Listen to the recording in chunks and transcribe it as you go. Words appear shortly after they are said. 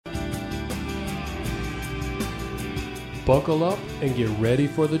buckle up and get ready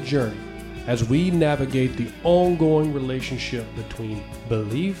for the journey as we navigate the ongoing relationship between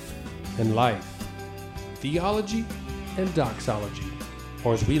belief and life, theology and doxology,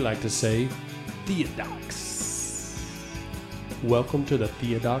 or as we like to say, Theodox. Welcome to the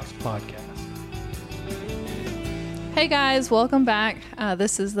Theodox Podcast. Hey guys, welcome back.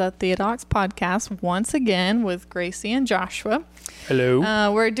 This is the Theodox Podcast once again with Gracie and Joshua.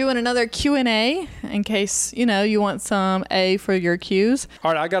 Hello. We're doing another Q&A in case, you want some A for your Q's.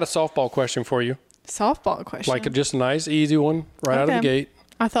 All right, I got a softball question for you. Softball question? Like just a nice, easy one right out of the gate.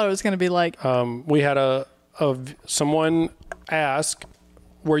 I thought it was going to be like... we had someone ask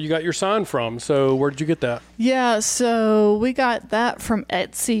where you got your sign from. So where did you get that? Yeah, so we got that from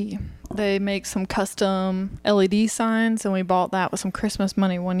Etsy. They make some custom LED signs, and we bought that with some Christmas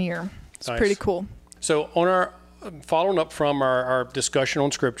money one year. It's nice. Pretty cool. So on our following up from our discussion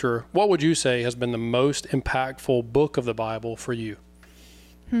on Scripture, what would you say has been the most impactful book of the Bible for you?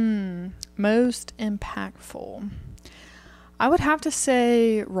 Most impactful. I would have to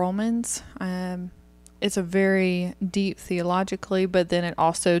say Romans. It's a very deep theologically, but then it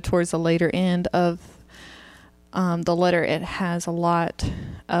also, towards the later end of the letter, it has a lot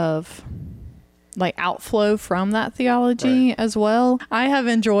of like outflow from that theology as well. I have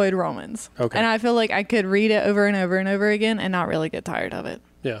enjoyed Romans. Okay. And I feel like I could read it over and over and over again and not really get tired of it.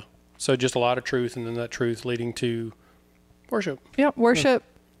 Yeah. So just a lot of truth, and then that truth leading to worship. Yep. Worship,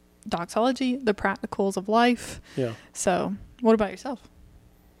 doxology, the practicals of life. Yeah. So what about yourself?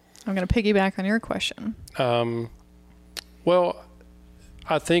 I'm going to piggyback on your question. Well,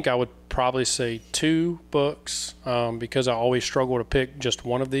 I think I would probably say 2 books because I always struggle to pick just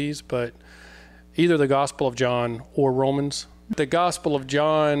one of these, but either the Gospel of John or Romans. The Gospel of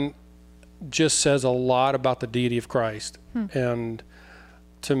John just says a lot about the deity of Christ. And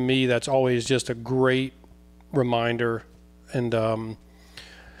to me, that's always just a great reminder. And so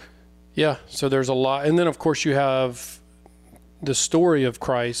there's a lot. And then, of course, you have the story of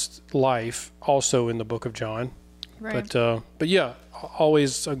Christ's life also in the book of John. Right. But yeah,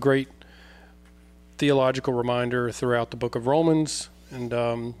 always a great theological reminder throughout the book of Romans.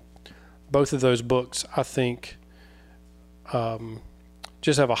 And both of those books, I think,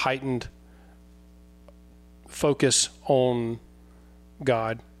 just have a heightened focus on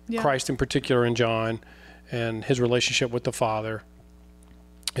God, Christ in particular in John, and his relationship with the Father,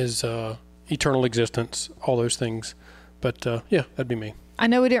 his eternal existence, all those things. But that'd be me. I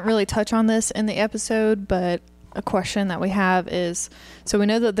know we didn't really touch on this in the episode, but a question that we have is, so we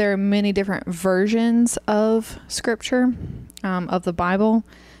know that there are many different versions of Scripture, of the Bible.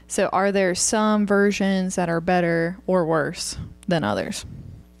 So are there some versions that are better or worse than others?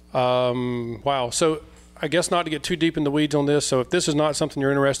 Wow. So I guess not to get too deep in the weeds on this. So if this is not something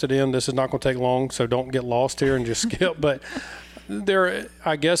you're interested in, this is not going to take long. So don't get lost here and just skip. But there,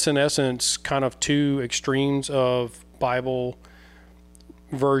 I guess, in essence, kind of 2 extremes of Bible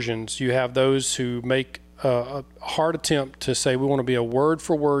versions. You have those who make a hard attempt to say we want to be a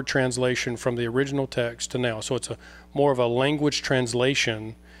word-for-word translation from the original text to now. So it's more of a language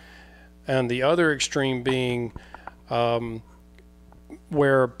translation. And the other extreme being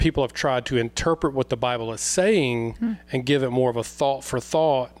where people have tried to interpret what the Bible is saying and give it more of a thought for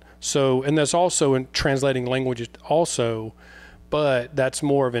thought. So, and that's also in translating languages also, but that's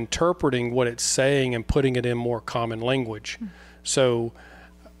more of interpreting what it's saying and putting it in more common language. So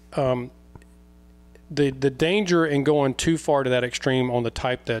the danger in going too far to that extreme on the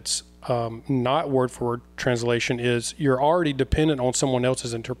type that's not word-for-word translation is you're already dependent on someone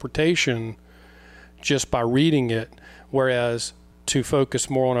else's interpretation just by reading it, whereas to focus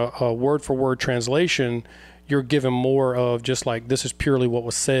more on a word-for-word translation, you're given more of just like this is purely what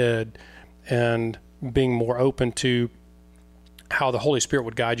was said, and being more open to how the Holy Spirit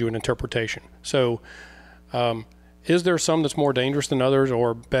would guide you in interpretation. So is there some that's more dangerous than others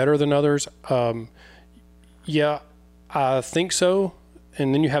or better than others? Yeah, I think so.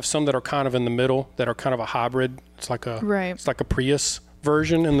 And then you have some that are kind of in the middle, that are kind of a hybrid. It's like a Prius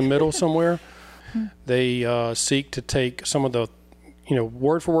version in the middle somewhere. They seek to take some of the,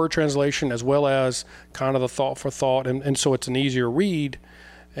 word for word translation as well as kind of the thought for thought, and so it's an easier read.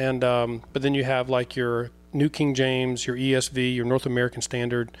 And but then you have like your New King James, your ESV, your North American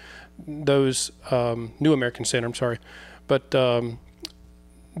Standard, those New American Standard. I'm sorry, but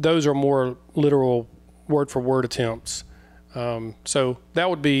those are more literal word for word attempts. So that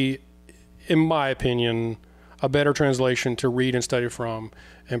would be, in my opinion, a better translation to read and study from,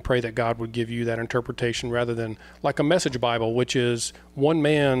 and pray that God would give you that interpretation rather than like a Message Bible, which is one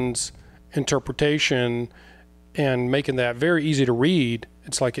man's interpretation and making that very easy to read.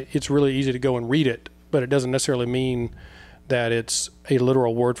 It's like it's really easy to go and read it but it doesn't necessarily mean that it's a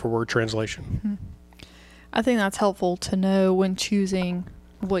literal word-for-word translation. I think that's helpful to know when choosing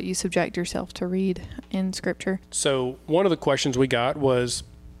what you subject yourself to read in Scripture. So one of the questions we got was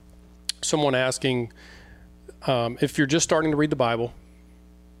someone asking, if you're just starting to read the Bible,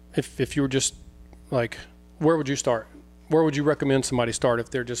 if you were just like, where would you start? Where would you recommend somebody start if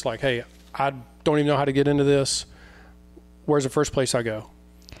they're just like, hey, I don't even know how to get into this? Where's the first place I go?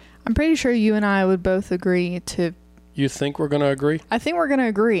 I'm pretty sure you and I would both agree to... You think we're going to agree? I think we're going to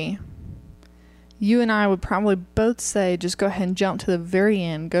agree. You and I would probably both say, just go ahead and jump to the very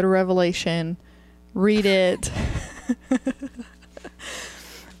end. Go to Revelation. Read it.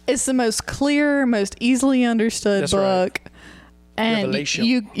 It's the most clear, most easily understood That's book. Right. And Revelation.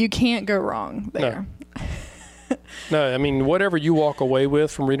 you can't go wrong there. No, I mean, whatever you walk away with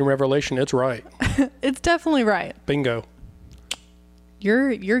from reading Revelation, it's right. It's definitely right. Bingo.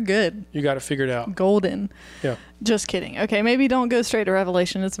 You're good. You got it figured out. Golden. Yeah. Just kidding. Okay, maybe don't go straight to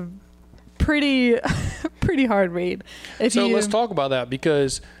Revelation. It's a pretty hard read. Let's talk about that,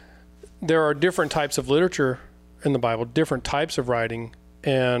 because there are different types of literature in the Bible, different types of writing,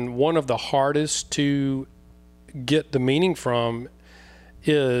 and one of the hardest to get the meaning from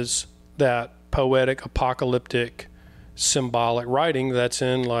is that poetic, apocalyptic, symbolic writing that's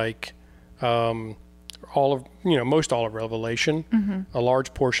in like most all of Revelation, a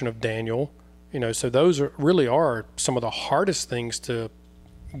large portion of Daniel, so those really are some of the hardest things to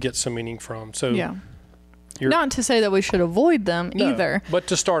get some meaning from. So yeah, not to say that we should avoid them either, but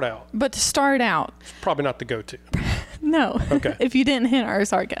to start out, it's probably not the go-to. No. Okay. If you didn't hint our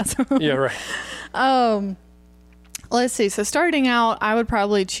sarcasm. Yeah, right. Let's see. So starting out, I would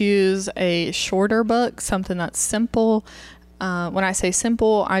probably choose a shorter book, something that's simple. When I say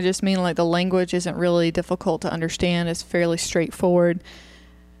simple, I just mean like the language isn't really difficult to understand. It's fairly straightforward.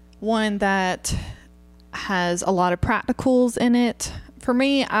 One that has a lot of practicals in it. For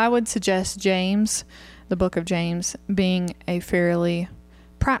me, I would suggest James, the book of James, being a fairly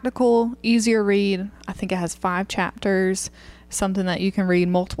practical, easier read. I think it has 5 chapters. Something that you can read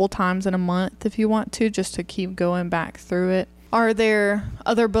multiple times in a month if you want to, just to keep going back through it. Are there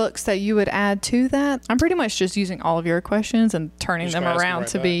other books that you would add to that? I'm pretty much just using all of your questions and turning them around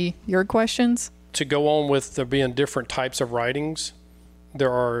to be your questions. To go on with there being different types of writings,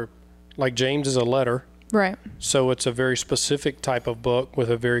 there are, like James is a letter. Right. So it's a very specific type of book with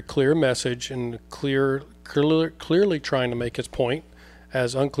a very clear message and clearly trying to make its point,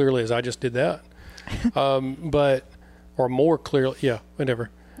 as unclearly as I just did that. Or more clearly,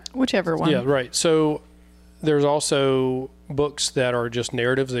 Whichever one. Yeah, right. So there's also books that are just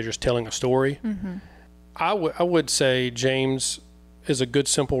narratives. They're just telling a story. Mm-hmm. I would say James is a good,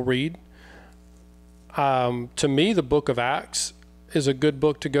 simple read. To me, the book of Acts is a good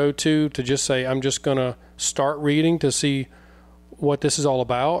book to go to just say, I'm just going to start reading to see what this is all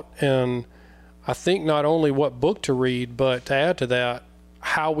about. And I think not only what book to read, but to add to that,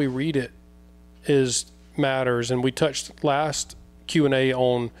 how we read it matters. And we touched last Q&A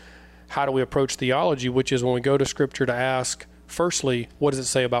on how do we approach theology, which is when we go to Scripture to ask, firstly, what does it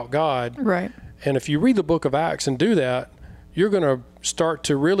say about God? Right. And if you read the book of Acts and do that, you're going to start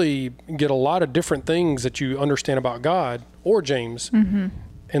to really get a lot of different things that you understand about God or James. Mm-hmm.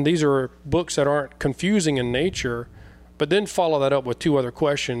 And these are books that aren't confusing in nature, but then follow that up with 2 other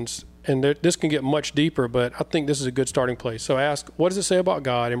questions. And this can get much deeper, but I think this is a good starting place. So ask, what does it say about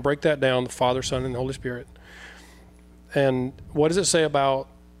God? And break that down, the Father, Son, and the Holy Spirit. And what does it say about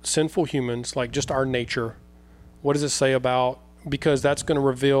sinful humans, like just our nature? What does it say about, because that's going to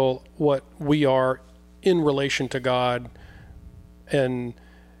reveal what we are in relation to God and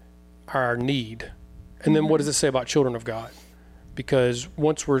our need. And then what does it say about children of God? Because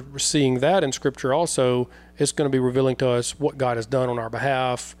once we're seeing that in Scripture also, it's going to be revealing to us what God has done on our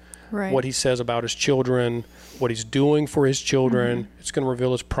behalf, right, what he says about his children, what he's doing for his children. Mm-hmm. It's going to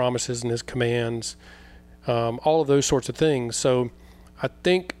reveal his promises and his commands, all of those sorts of things. So I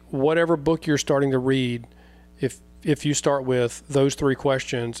think whatever book you're starting to read, if you start with those 3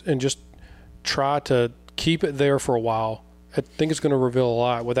 questions and just try to keep it there for a while, I think it's going to reveal a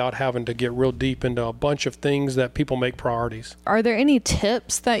lot without having to get real deep into a bunch of things that people make priorities. Are there any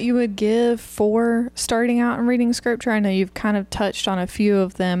tips that you would give for starting out and reading Scripture? I know you've kind of touched on a few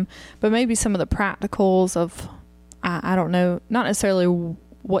of them, but maybe some of the practicals of, I don't know, not necessarily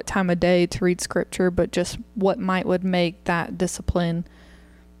what time of day to read Scripture, but just what would make that discipline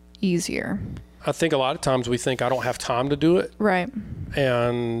easier. I think a lot of times we think I don't have time to do it. Right.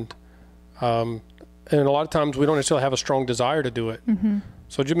 And a lot of times we don't necessarily have a strong desire to do it. Mm-hmm.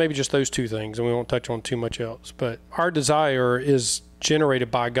 So maybe just those 2 things, and we won't touch on too much else. But our desire is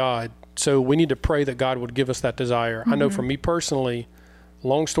generated by God so we need to pray that God would give us that desire. I know for me personally,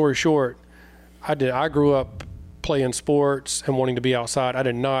 long story short, I grew up playing sports and wanting to be outside. I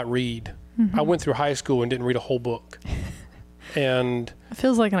did not read. I went through high school and didn't read a whole book. And it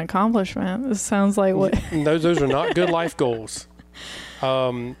feels like an accomplishment. This sounds like what those are not good life goals.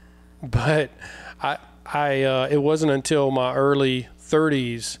 But it wasn't until my early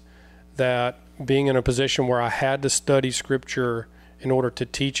 30s that, being in a position where I had to study scripture in order to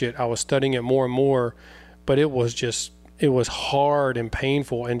teach it, I was studying it more and more, but it was hard and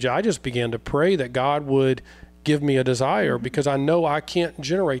painful. And I just began to pray that God would give me a desire, because I know I can't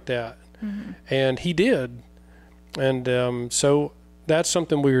generate that. And he did. And so that's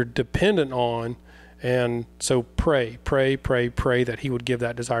something we were dependent on. And so pray that he would give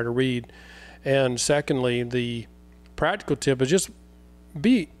that desire to read. And secondly, the practical tip is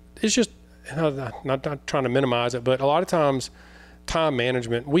not trying to minimize it, but a lot of times time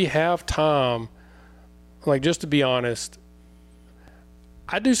management. We have time, like, just to be honest,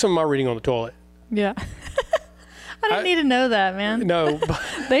 I do some of my reading on the toilet. Yeah. I didn't need to know that, man. No.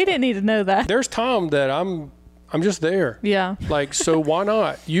 They didn't need to know that. There's time that I'm just there. Yeah. Like, so why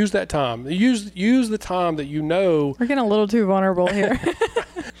not use that time? Use the time that you know. We're getting a little too vulnerable here.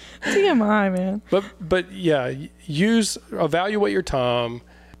 TMI, man. But yeah, evaluate your time,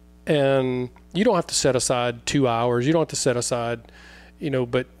 and you don't have to set aside 2 hours. You don't have to set aside,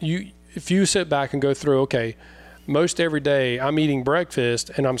 but if you sit back and go through, okay, most every day I'm eating breakfast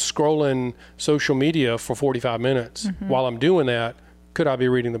and I'm scrolling social media for 45 minutes. While I'm doing that, could I be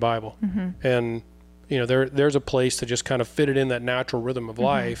reading the Bible? And there's a place to just kind of fit it in that natural rhythm of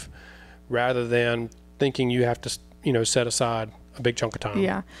life, rather than thinking you have to set aside a big chunk of time.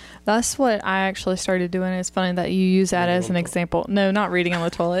 Yeah, that's what I actually started doing. It's funny that you use that as an example. No, not reading on the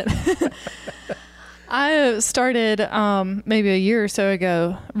toilet. I started maybe a year or so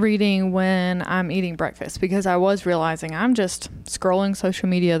ago reading when I'm eating breakfast, because I was realizing I'm just scrolling social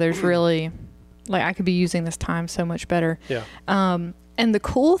media. There's really, I could be using this time so much better. Yeah. And the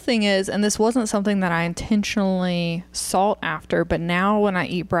cool thing is, and this wasn't something that I intentionally sought after, but now when I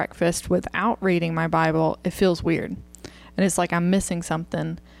eat breakfast without reading my Bible, it feels weird. And it's like I'm missing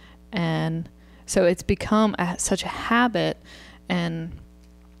something. And so it's become such a habit and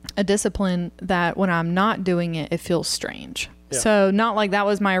a discipline that when I'm not doing it, it feels strange. Yeah. So not like that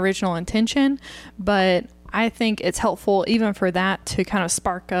was my original intention, but I think it's helpful even for that to kind of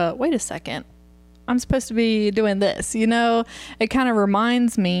spark up, wait a second, I'm supposed to be doing this, It kind of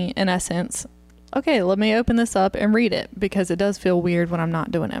reminds me, in essence, okay, let me open this up and read it, because it does feel weird when I'm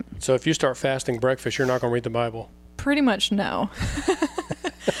not doing it. So if you start fasting breakfast, you're not going to read the Bible? Pretty much no.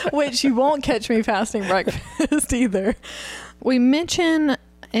 Which you won't catch me fasting breakfast either. We mention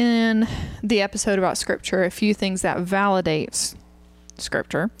in the episode about scripture a few things that validates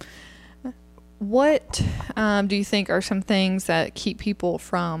scripture. What do you think are some things that keep people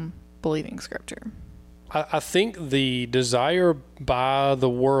from believing scripture? I think the desire by the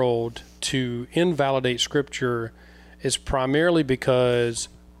world to invalidate scripture is primarily because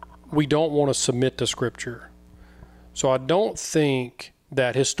we don't want to submit to scripture. So I don't think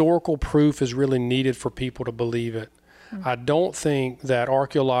that historical proof is really needed for people to believe it. I don't think that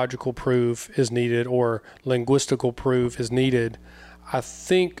archaeological proof is needed or linguistical proof is needed. I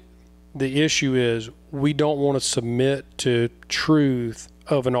think the issue is we don't want to submit to truth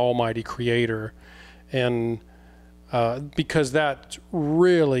of an almighty creator. And because that's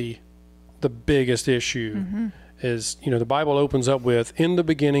really the biggest issue is, the Bible opens up with, in the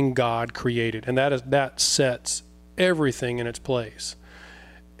beginning God created. And that sets everything in its place.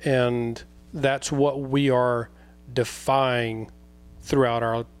 And that's what we are defying throughout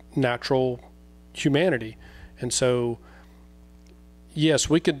our natural humanity. And so, yes,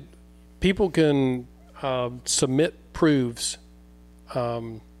 people can submit proofs,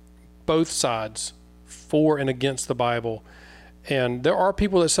 both sides, for and against the Bible. And there are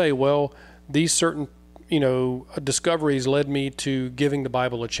people that say, well, these certain, discoveries led me to giving the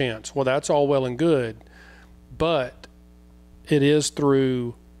Bible a chance. Well, that's all well and good, but it is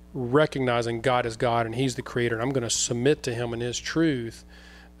through recognizing God is God and He's the creator, and I'm going to submit to Him and His truth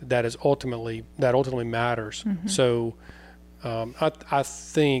that ultimately matters. So I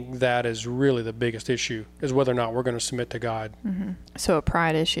think that is really the biggest issue, is whether or not we're going to submit to God. So a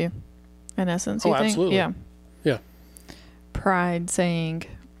pride issue, in essence, you think? Absolutely. Yeah. Pride saying,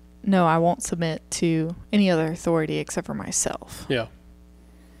 no, I won't submit to any other authority except for myself. Yeah.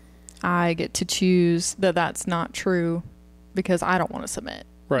 I get to choose that's not true because I don't want to submit.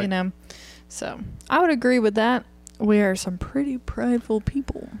 Right. So I would agree with that. We are some pretty prideful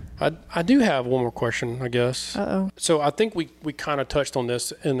people. I do have one more question, I guess. Uh-oh. So I think we kind of touched on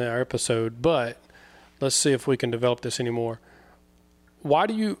this in our episode, but let's see if we can develop this anymore.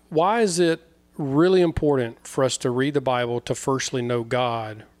 Why is it really important for us to read the Bible to firstly know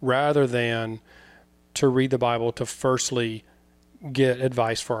God rather than to read the Bible to firstly get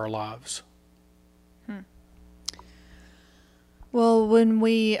advice for our lives? Well, when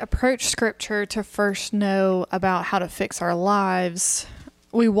we approach Scripture to first know about how to fix our lives,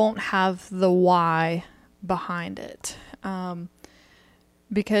 we won't have the why behind it.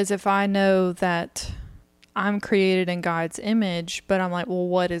 Because if I know that I'm created in God's image, but I'm like, well,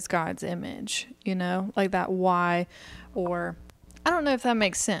 what is God's image? You know, like that why, or I don't know if that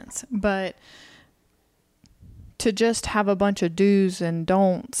makes sense, but to just have a bunch of do's and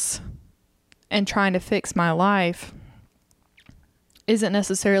don'ts and trying to fix my life isn't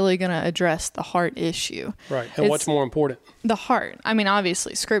necessarily going to address the heart issue. Right. And what's more important? The heart. I mean,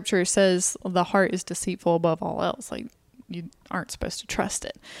 obviously, Scripture says the heart is deceitful above all else. Like, you aren't supposed to trust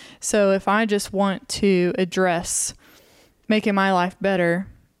it. So if I just want to address making my life better,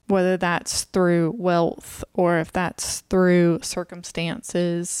 whether that's through wealth or if that's through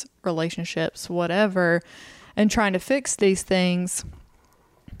circumstances, relationships, whatever, and trying to fix these things,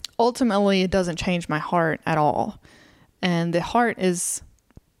 ultimately, it doesn't change my heart at all. And the heart is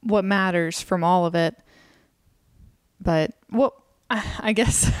what matters from all of it. But I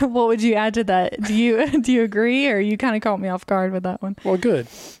guess, what would you add to that? Do you agree, or you kind of caught me off guard with that one? Well, good.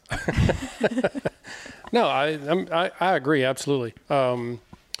 No, I agree absolutely. I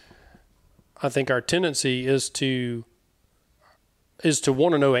think our tendency is to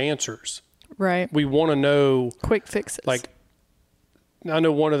want to know answers. Right. We want to know quick fixes. Like, I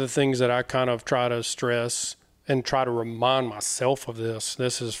know one of the things that I kind of try to stress and try to remind myself of this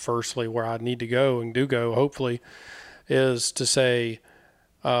is firstly where I need to go and do go, hopefully, is to say,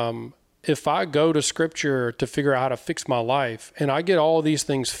 if I go to Scripture to figure out how to fix my life and I get all these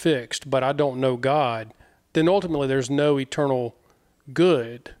things fixed, but I don't know God, then ultimately there's no eternal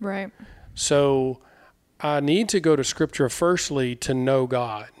good. Right. So I need to go to Scripture firstly to know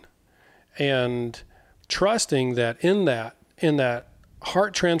God, and trusting that in that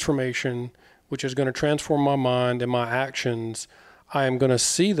heart transformation, which is going to transform my mind and my actions, I am going to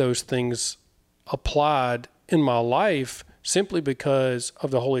see those things applied in my life simply because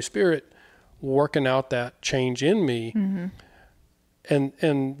of the Holy Spirit working out that change in me. Mm-hmm.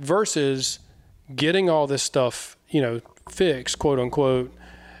 And versus getting all this stuff, fixed, quote unquote,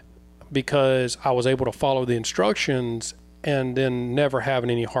 because I was able to follow the instructions and then never having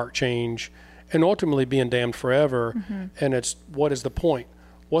any heart change and ultimately being damned forever. Mm-hmm. And it's, what is the point?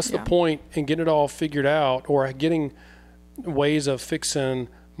 What's the point in getting it all figured out, or getting ways of fixing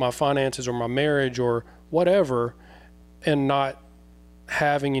my finances or my marriage or whatever, and not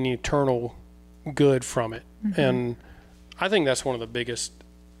having any eternal good from it? Mm-hmm. And I think that's one of the biggest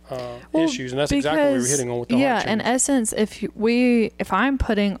issues, and that's exactly what we were hitting on with the heart change. In essence, if I'm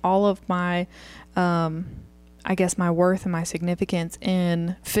putting all of my, I guess my worth and my significance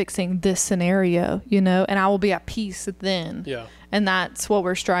in fixing this scenario, and I will be at peace then. Yeah. And that's what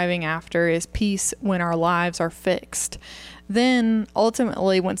we're striving after, is peace when our lives are fixed. Then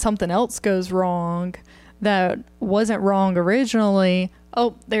ultimately, when something else goes wrong that wasn't wrong originally,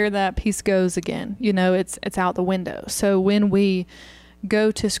 there that peace goes again. It's out the window. So when we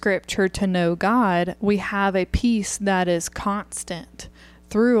go to Scripture to know God, we have a peace that is constant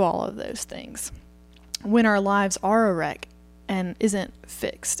through all of those things. When our lives are a wreck and isn't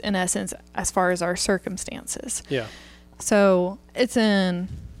fixed, in essence, as far as our circumstances. Yeah. So it's an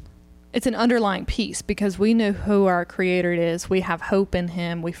underlying peace because we know who our Creator is. We have hope in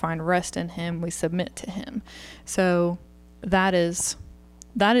Him. We find rest in Him. We submit to Him. So that is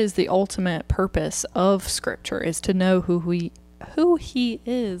the ultimate purpose of Scripture, is to know who He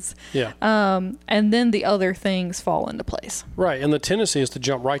is. Yeah. And then the other things fall into place. Right. And the tendency is to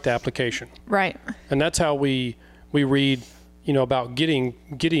jump right to application. Right. And that's how we read, about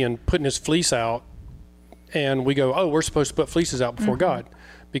Gideon putting his fleece out, and we go, we're supposed to put fleeces out before God,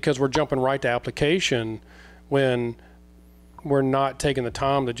 because we're jumping right to application when we're not taking the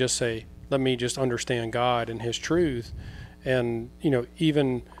time to just say, let me just understand God and His truth. And,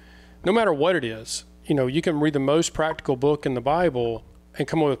 even no matter what it is, you can read the most practical book in the Bible and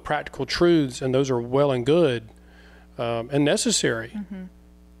come up with practical truths, and those are well and good and necessary. Mm-hmm.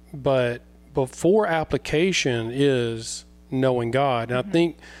 But before application is knowing God. And I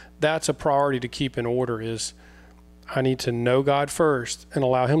think that's a priority to keep in order, is I need to know God first and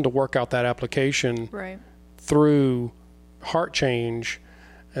allow Him to work out that application through heart change,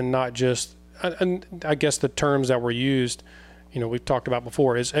 and not just and I guess the terms that were used, we've talked about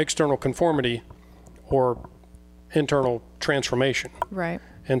before, is external conformity or internal transformation. Right.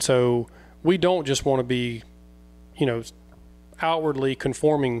 And so we don't just want to be, outwardly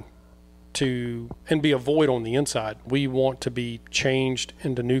conforming to and be a void on the inside. We want to be changed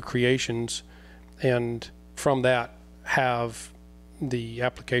into new creations, and from that have the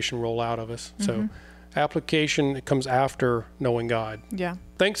application roll out of us. So application comes after knowing God. Yeah.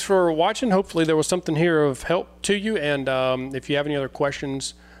 Thanks for watching. Hopefully there was something here of help to you. And if you have any other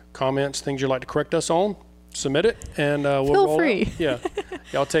questions, comments, things you'd like to correct us on, submit it, and we'll Feel roll free. out. Yeah.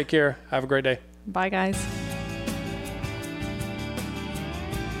 Y'all take care. Have a great day. Bye, guys.